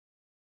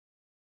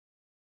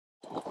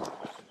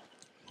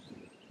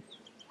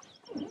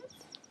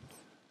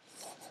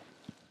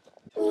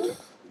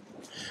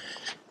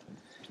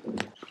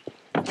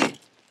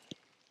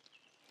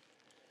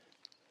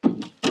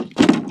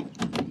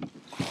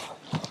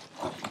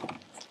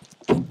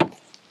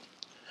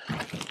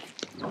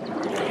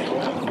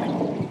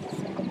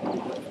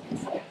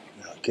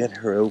get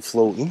her out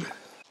floating.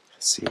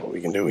 Let's see what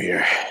we can do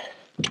here.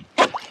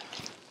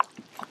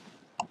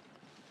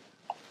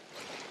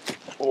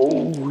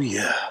 Oh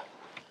yeah,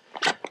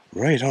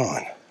 right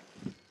on.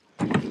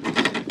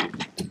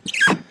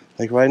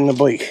 Like riding a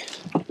bike.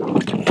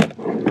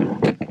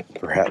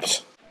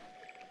 Perhaps.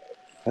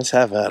 Let's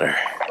have at her.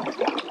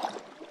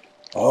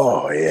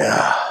 Oh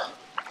yeah.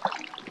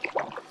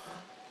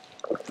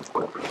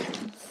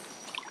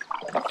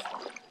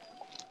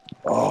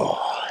 Oh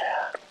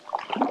yeah.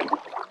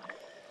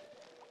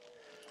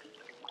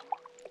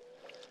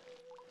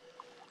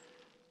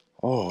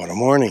 Oh, what a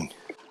morning.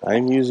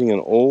 I'm using an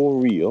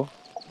old reel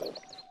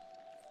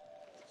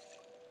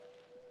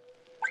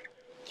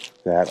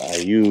that I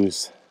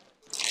used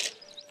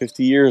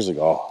 50 years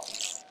ago.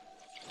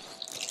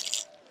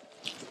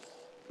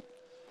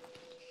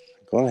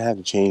 I'm going to have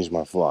to change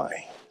my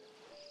fly.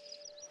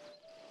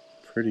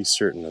 Pretty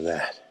certain of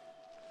that.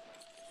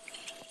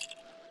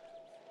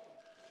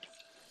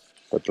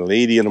 But the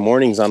lady in the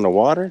morning's on the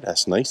water.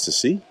 That's nice to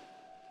see.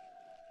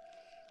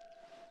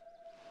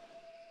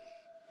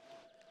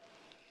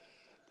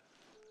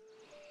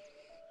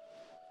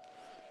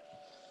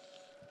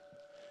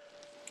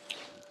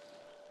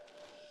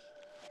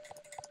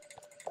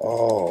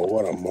 Oh,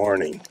 what a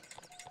morning.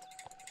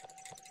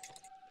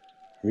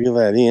 Reel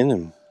that in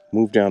and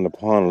move down the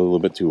pond a little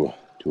bit to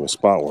a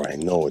spot where I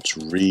know it's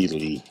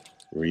really,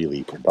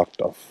 really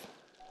productive.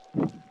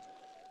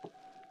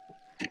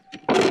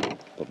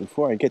 But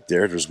before I get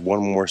there, there's one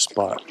more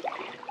spot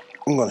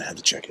I'm going to have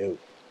to check out.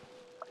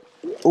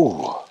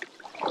 Oh,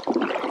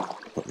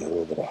 putting a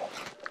little bit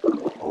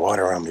of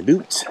water on my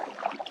boots.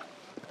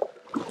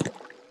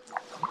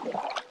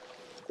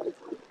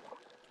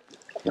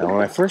 Now,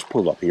 when I first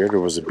pulled up here, there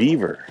was a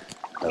beaver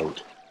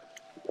out.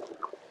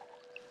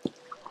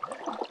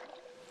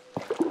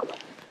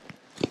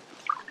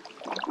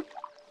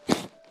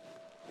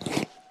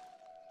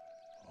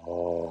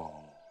 Oh,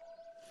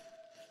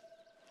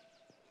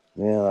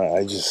 man,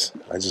 I just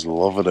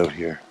love it out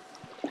here.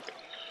 A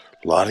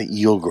lot of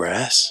eel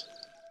grass.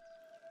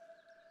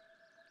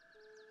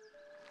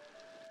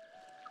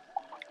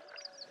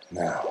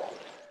 Now,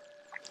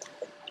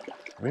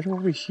 right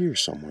over here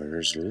somewhere,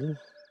 there's a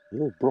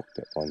little brook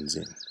that runs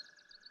in.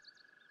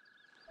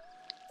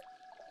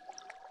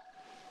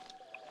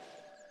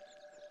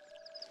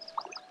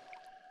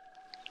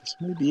 This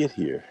might be it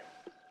here.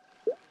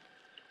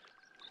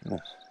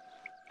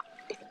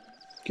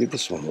 Give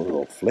this one a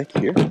little flick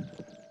here,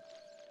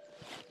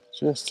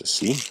 just to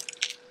see.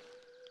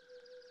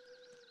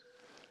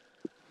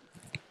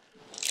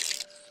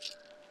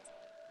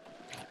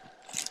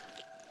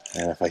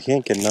 And if I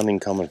can't get nothing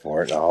coming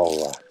for it,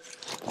 I'll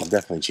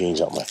definitely change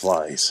up my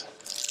flies.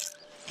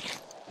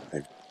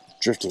 I'm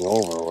drifting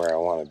over where I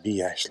want to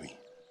be, actually.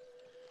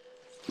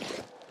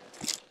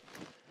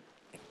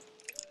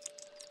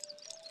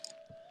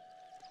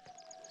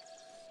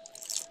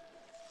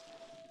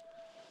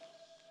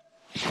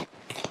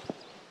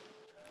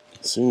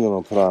 Soon I'm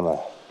gonna put on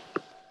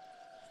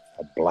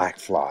a black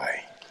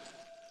fly.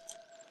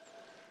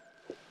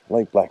 I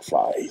like black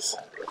flies.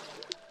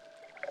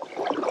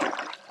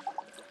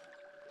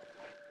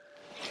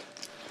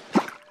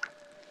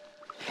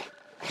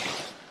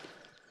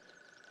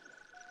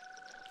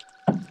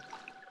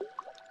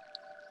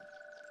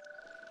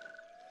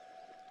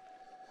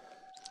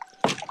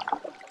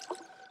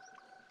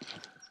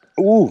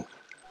 Ooh,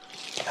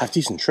 half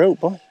decent trout,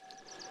 boy.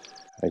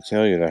 I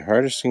tell you, the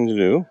hardest thing to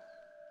do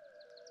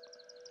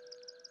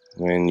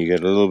when you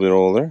get a little bit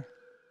older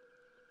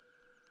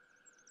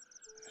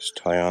is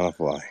tie on a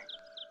fly.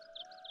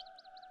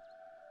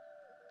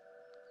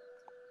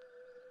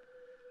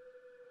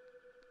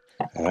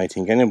 And I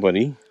think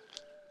anybody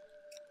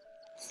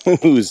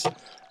whose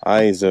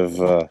eyes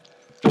have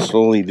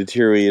slowly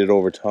deteriorated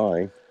over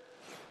time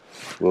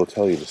will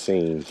tell you the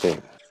same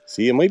thing.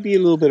 See, it might be a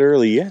little bit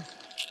early yet.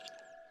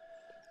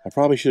 I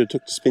probably should have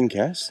took the spin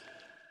cast.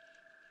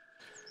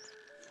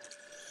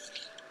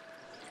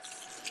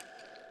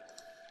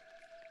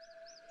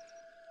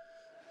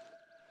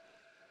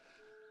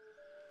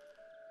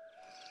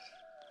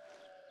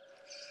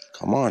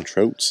 Come on,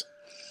 trouts.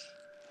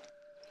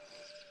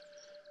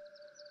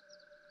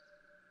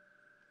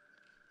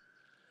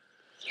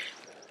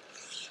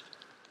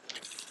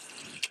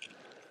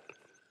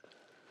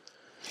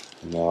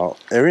 Now,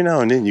 every now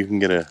and then you can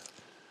get a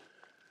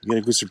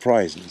good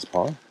surprise in this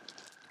pond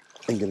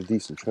and get a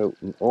decent trout.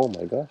 And oh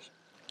my gosh,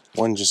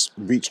 one just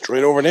reached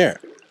right over there.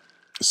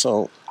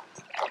 So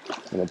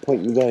I'm gonna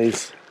point you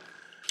guys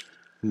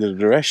in the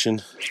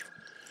direction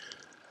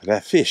of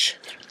that fish.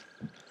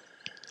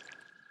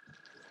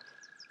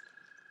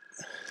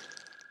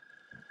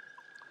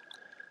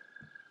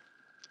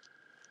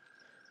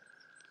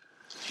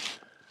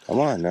 Come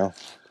on now.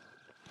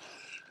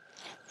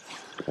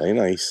 Very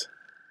nice.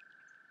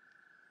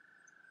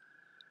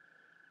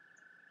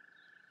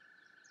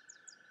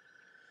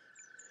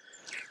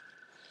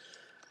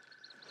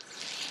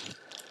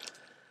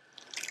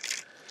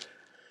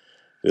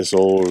 This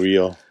old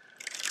reel.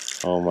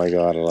 Oh my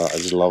God, I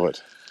just love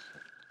it.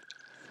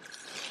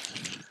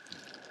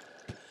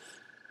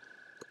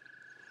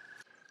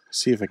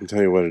 see if I can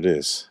tell you what it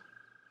is.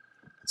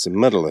 It's a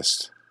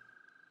medalist.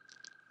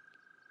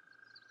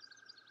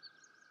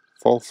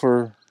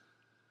 Fulfer,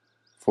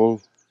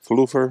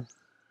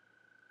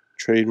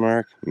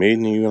 trademark, made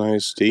in the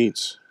United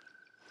States.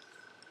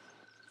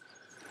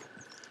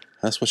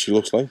 That's what she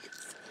looks like.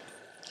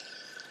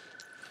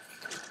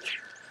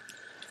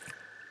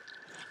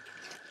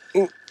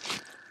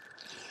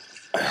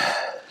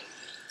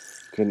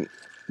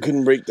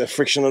 Couldn't break the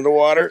friction of the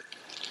water.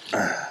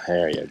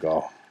 There you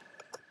go.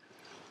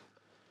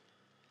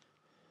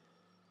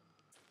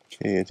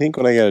 Okay, I think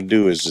what I gotta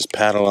do is just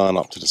paddle on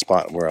up to the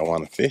spot where I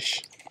want to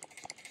fish,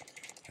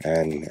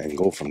 and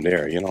go from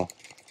there. You know.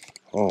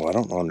 Oh, I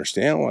don't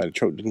understand why the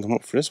trout didn't come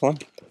up for this one.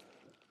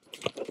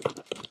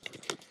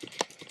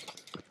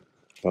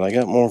 But I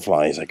got more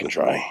flies I can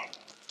try.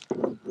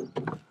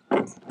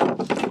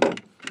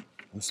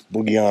 Let's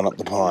boogie on up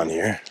the pond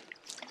here.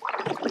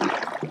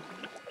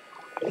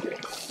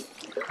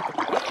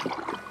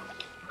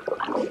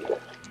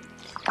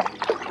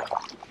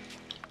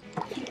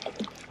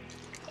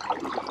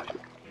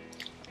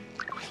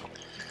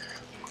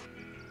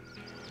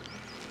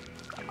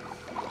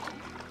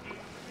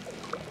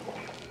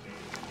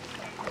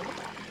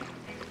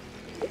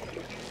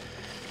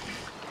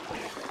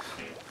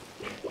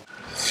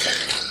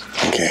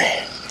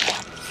 Okay.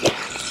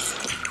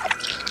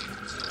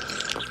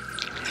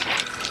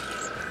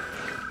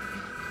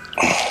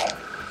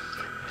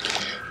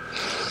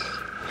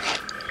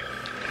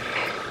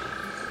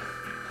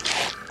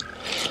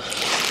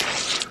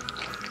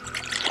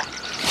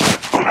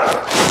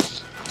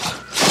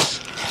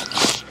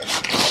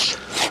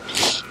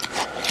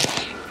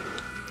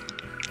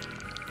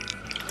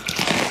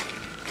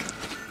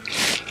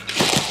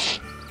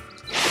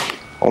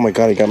 Oh my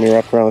god, he got me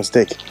wrapped around the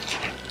stick.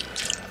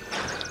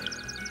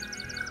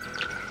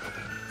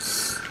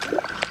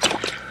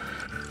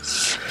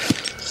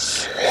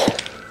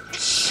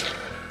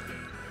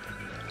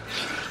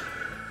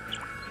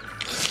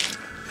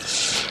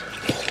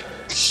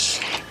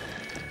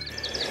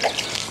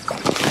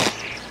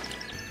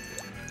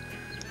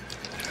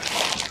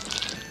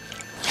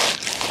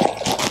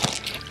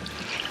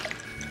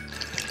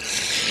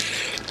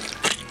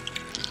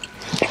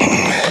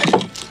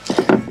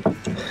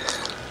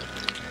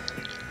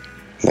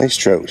 Nice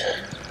trout.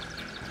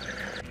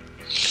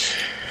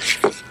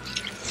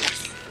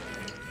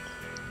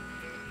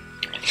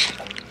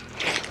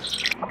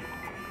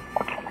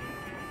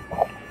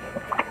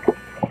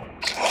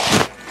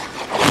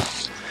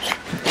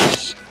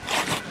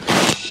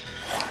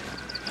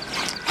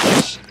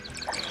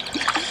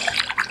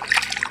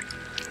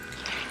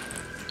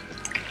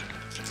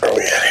 Where are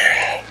we at here?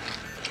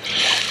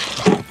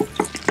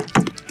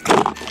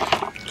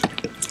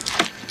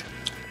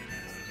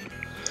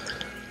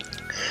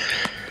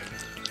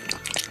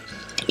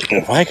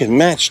 If I could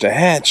match the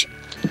hatch,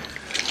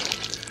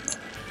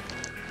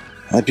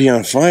 I'd be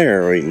on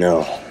fire right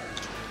now.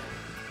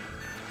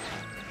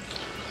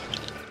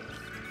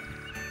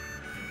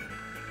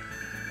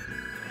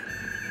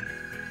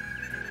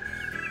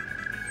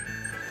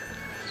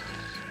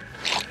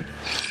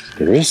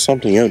 There is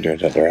something out there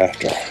that they're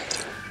after.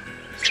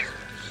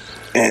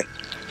 And,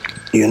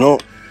 you know,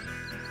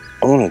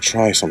 I want to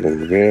try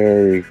something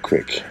very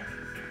quick.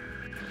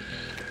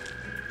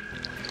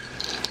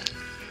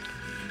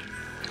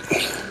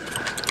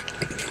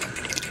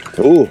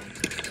 Oh,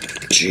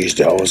 geez,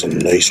 that was a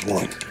nice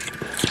one.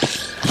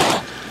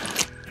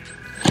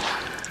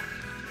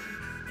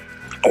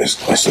 I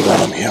still got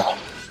him here.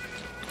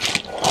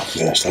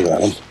 Yeah, I still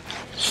got him.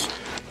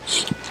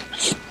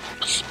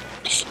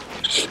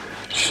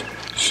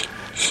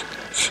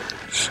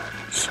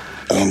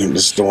 I don't think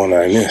this is the one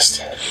I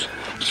missed.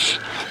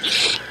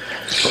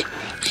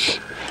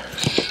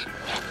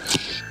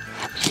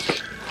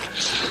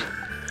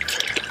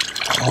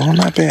 Oh,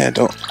 not bad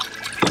though.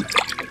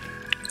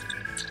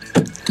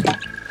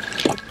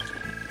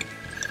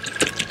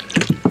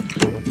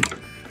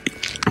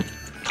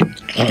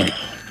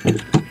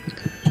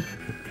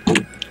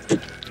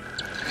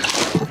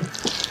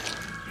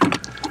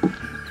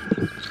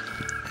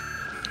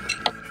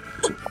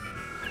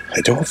 I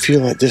don't feel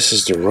like this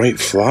is the right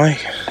fly,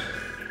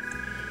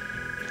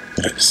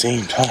 but at the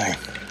same time,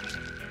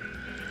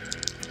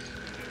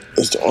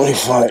 it's the only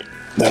fly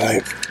that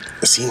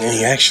I've seen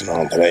any action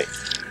on today.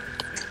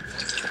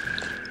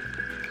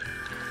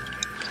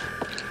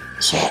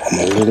 So I'm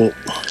a little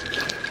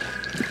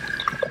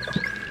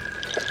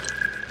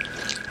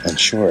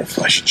unsure if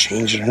I should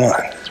change it or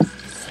not.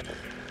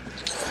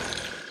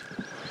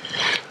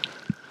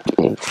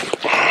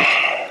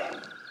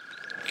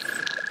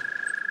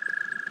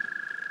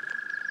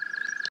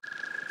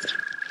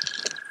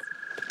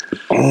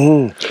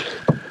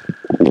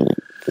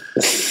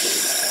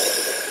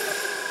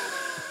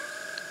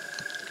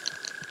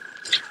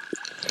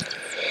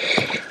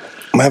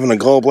 I'm having a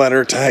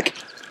gallbladder attack.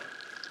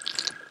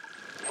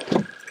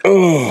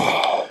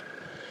 Oh.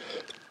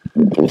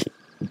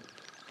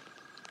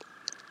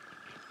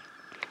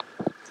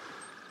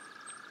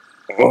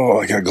 Oh,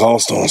 I got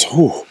gallstones.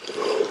 Whew.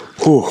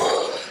 Whew.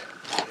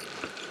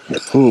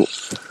 Ooh.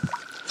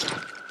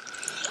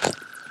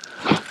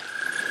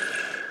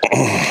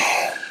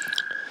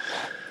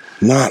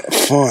 Not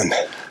fun.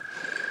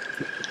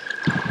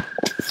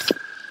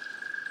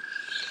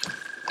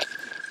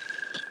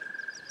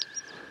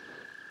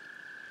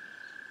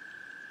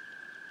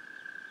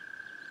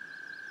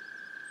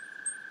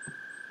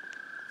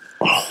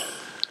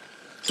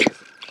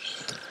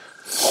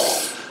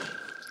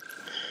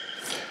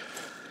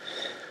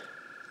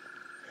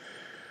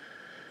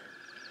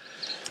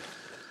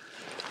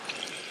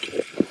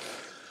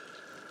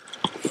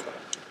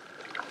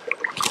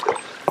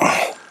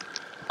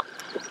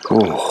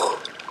 Oh,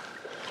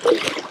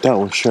 that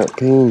was sharp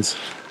pains.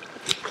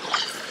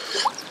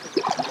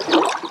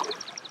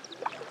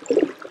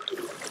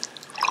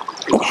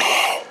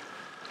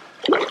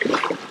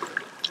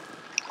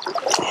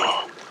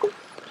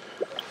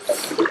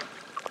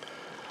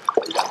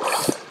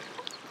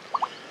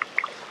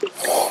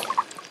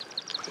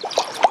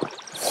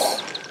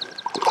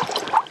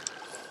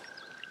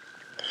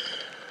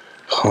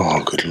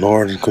 Oh, good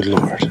Lord, good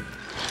Lord.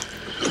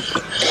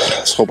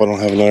 Let's hope I don't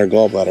have another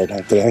gallbladder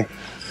attack today.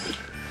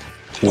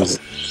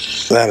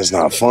 That is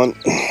not fun.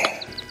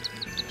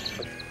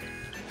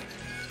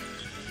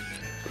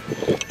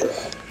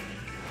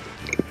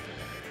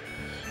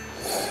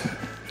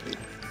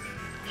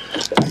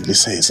 Like you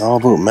say, it's all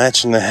about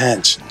matching the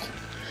hatch.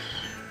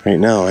 Right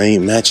now, I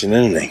ain't matching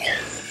anything.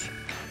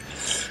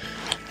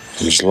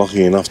 I'm just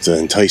lucky enough to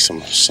entice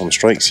some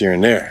strikes here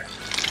and there.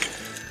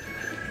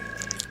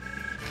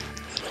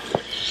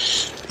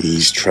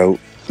 These trout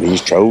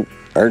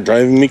are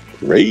driving me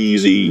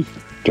crazy.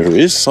 There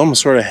is some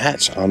sort of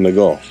hatch on the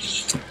go.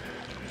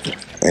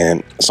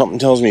 And something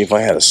tells me if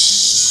I had a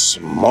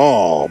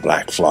small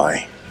black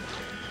fly,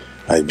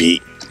 I'd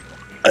be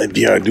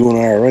doing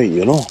alright,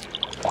 you know.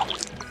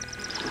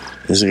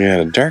 This guy got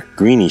a dark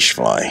greenish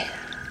fly.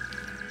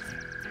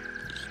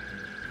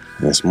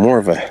 And it's more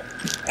of a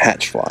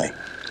hatch fly.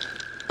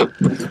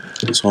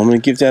 So I'm going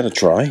to give that a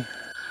try.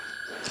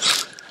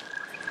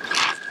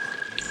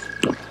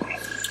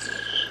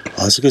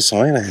 Oh, that's a good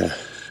sign.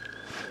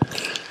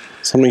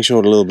 Something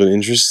showed a little bit of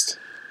interest.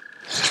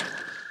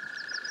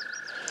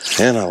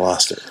 And I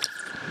lost it.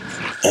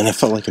 And it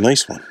felt like a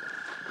nice one.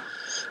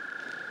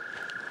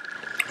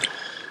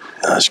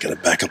 Now I just got to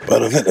back up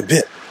out of it a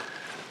bit.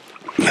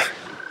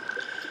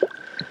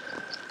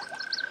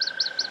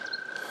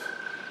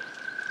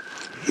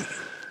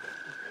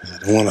 I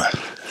don't want to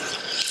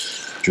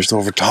just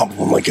over top of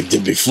them like I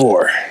did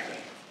before.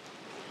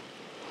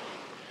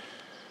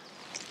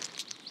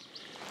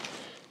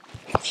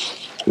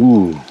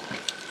 Ooh.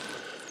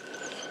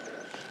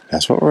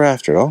 That's what we're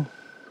after, though.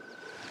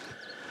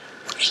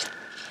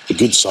 A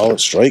good solid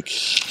strike.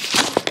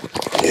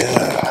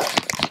 Yeah.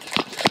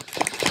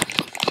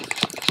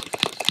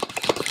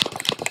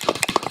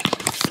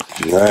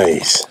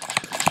 Nice.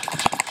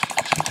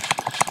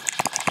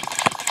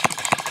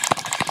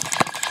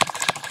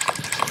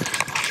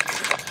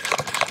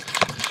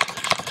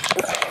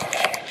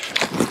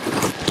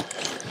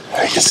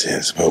 Like I said,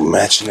 it's about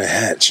matching the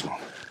hatch.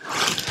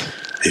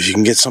 If you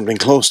can get something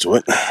close to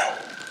it.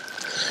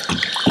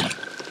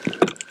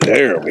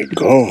 There we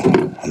go.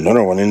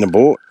 Another one in the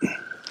boat.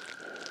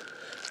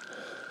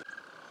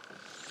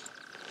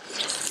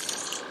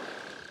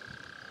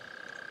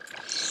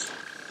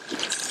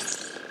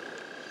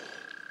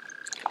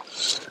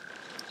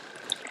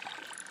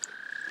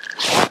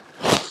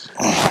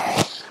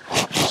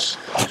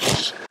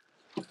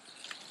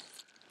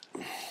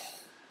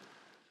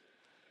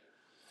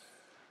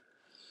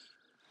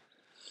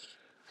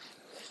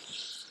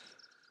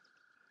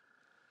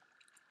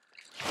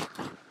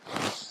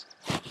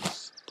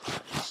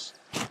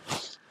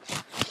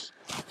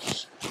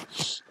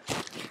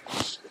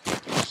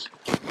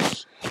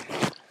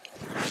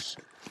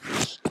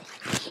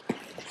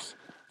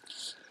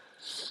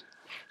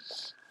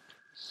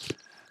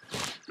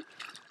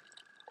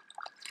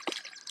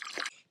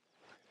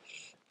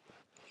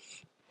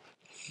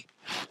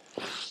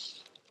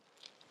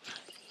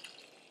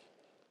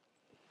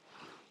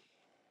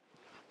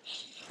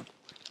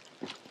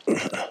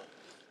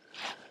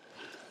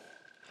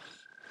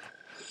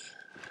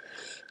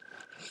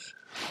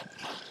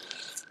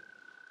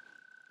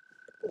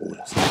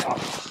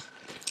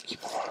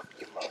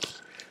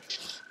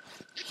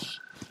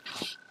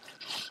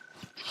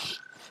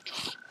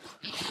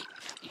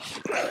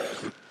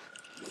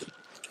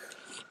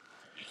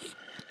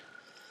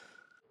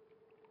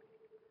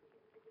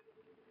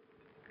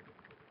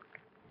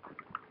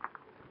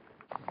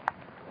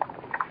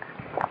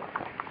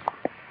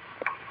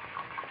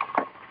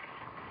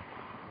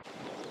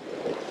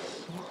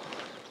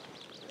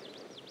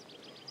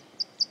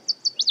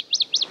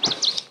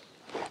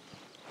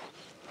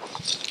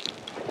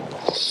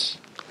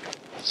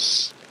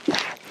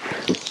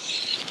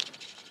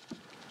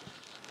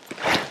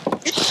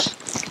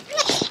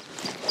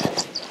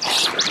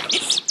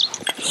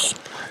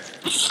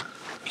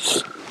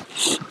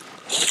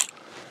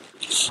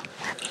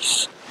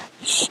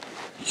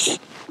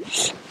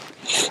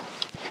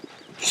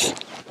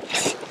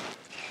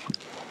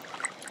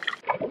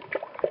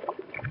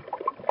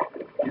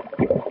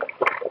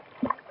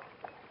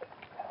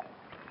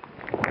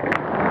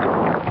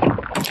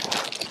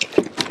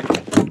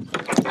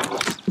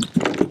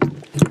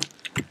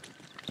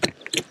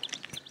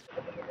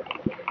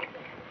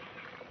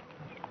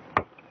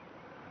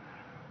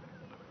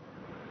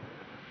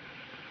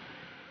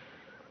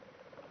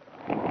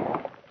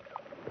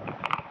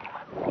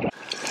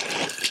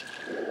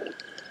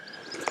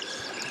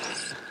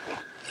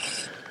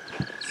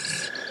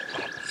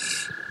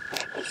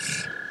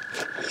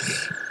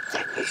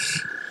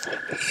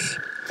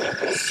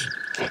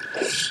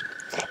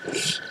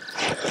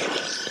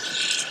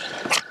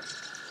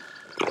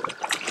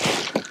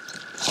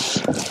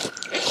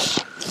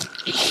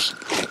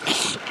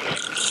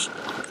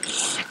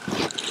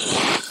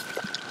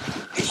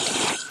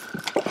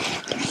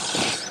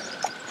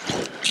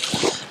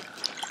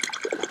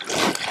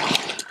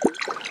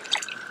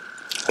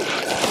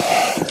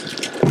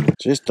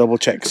 Just double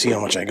check, see how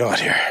much I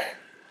got here.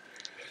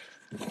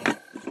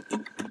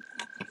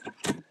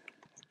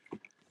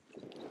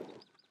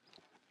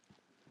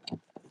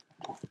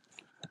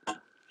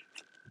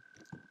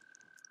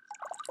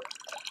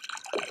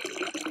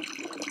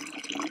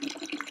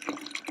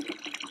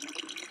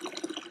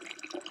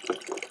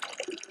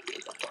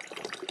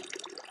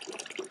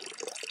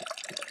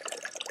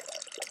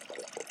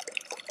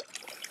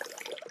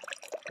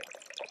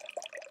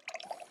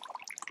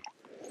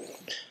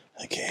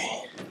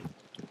 Okay,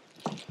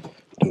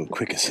 do a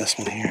quick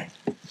assessment here.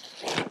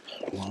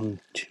 1,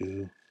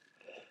 2,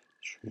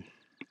 3,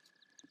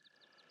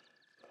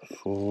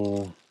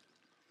 4,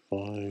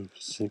 5,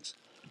 6,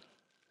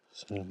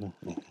 7,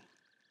 8.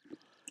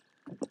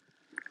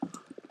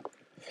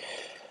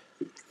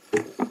 I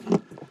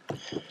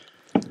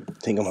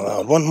think I'm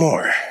allowed one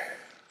more.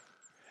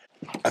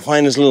 I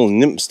find this little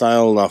nymph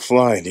style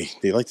fly,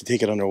 they like to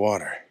take it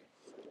underwater.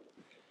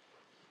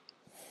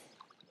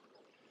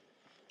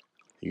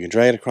 You can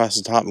drag it across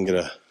the top and get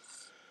a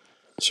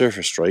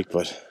surface strike,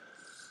 but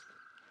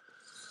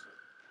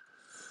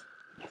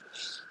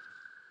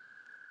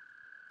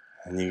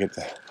and you get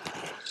the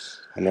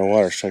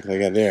underwater strike like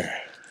I got there.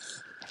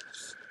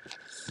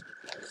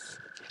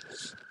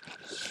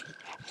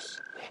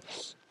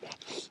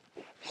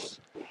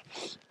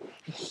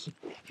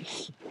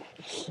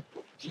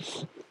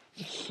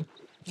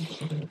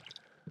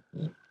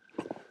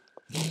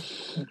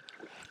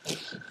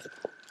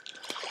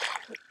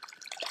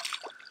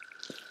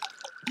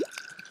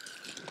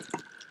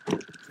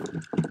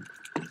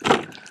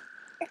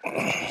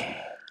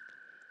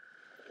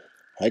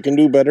 I can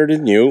do better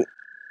than you.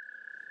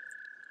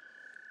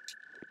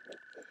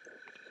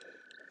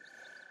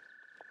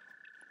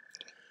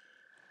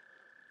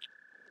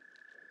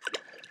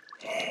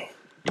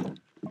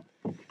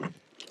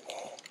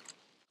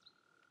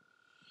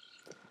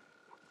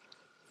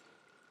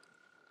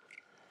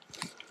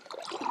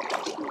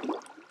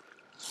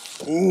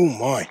 Oh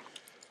my.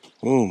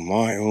 Oh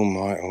my, oh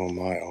my, oh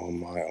my, oh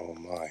my, oh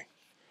my.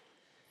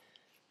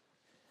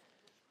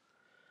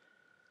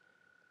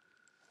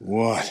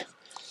 What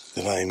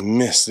did I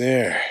miss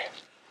there?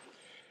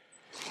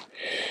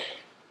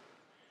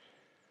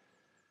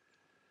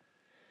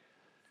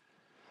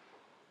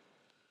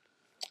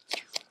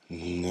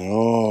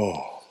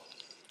 No.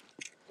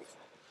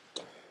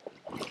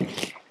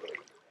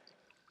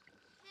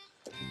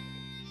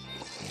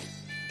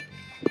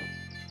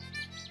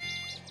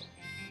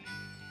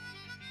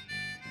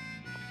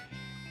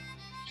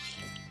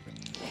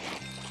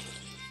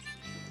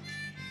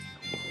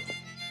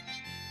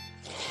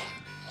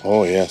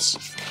 Oh yes.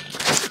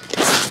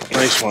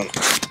 Nice one.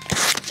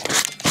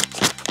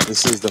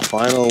 This is the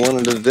final one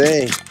of the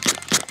day.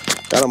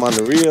 Got him on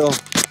the reel.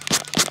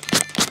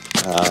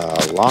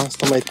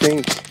 Lost him, I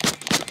think.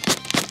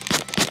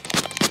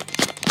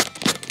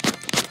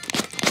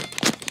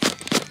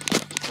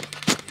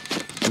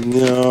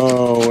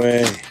 No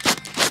way.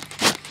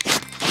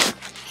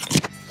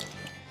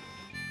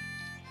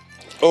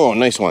 Oh,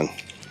 nice one.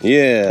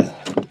 Yeah.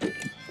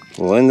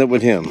 We'll end up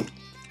with him.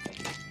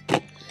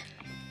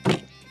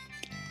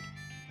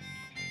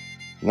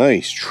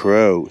 Nice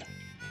trout.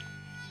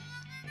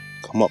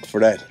 Come up for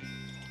that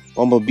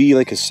bumblebee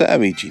like a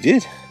savage, he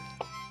did.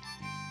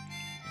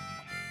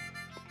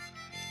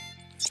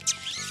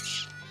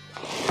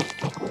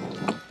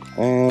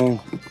 And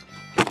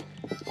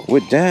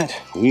with that,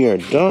 we are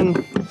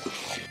done.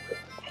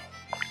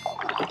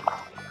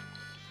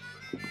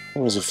 It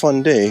was a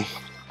fun day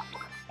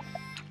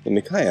in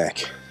the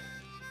kayak.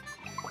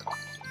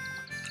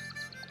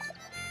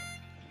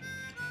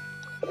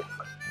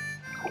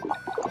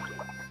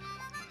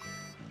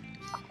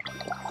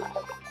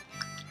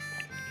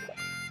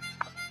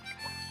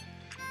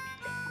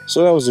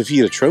 So that was a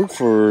feed of trout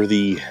for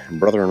the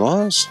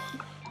brother-in-laws.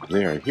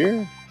 They are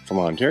here from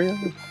Ontario.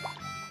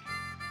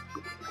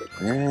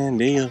 And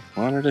they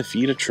wanted to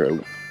feed a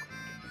trout.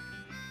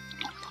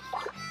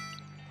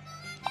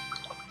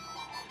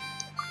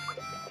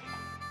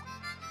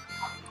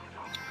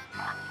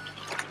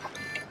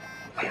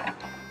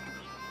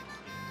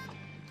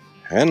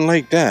 And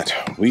like that,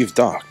 we've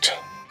docked.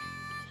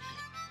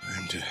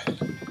 Time to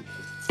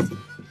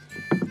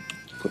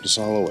put this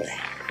all away.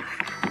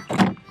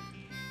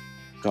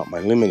 Got my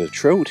limit of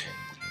trout.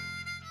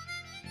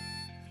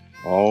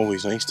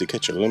 Always nice to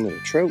catch a limit of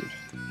trout.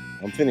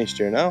 I'm finished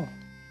here now.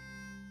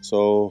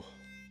 So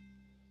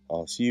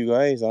I'll see you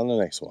guys on the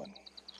next one.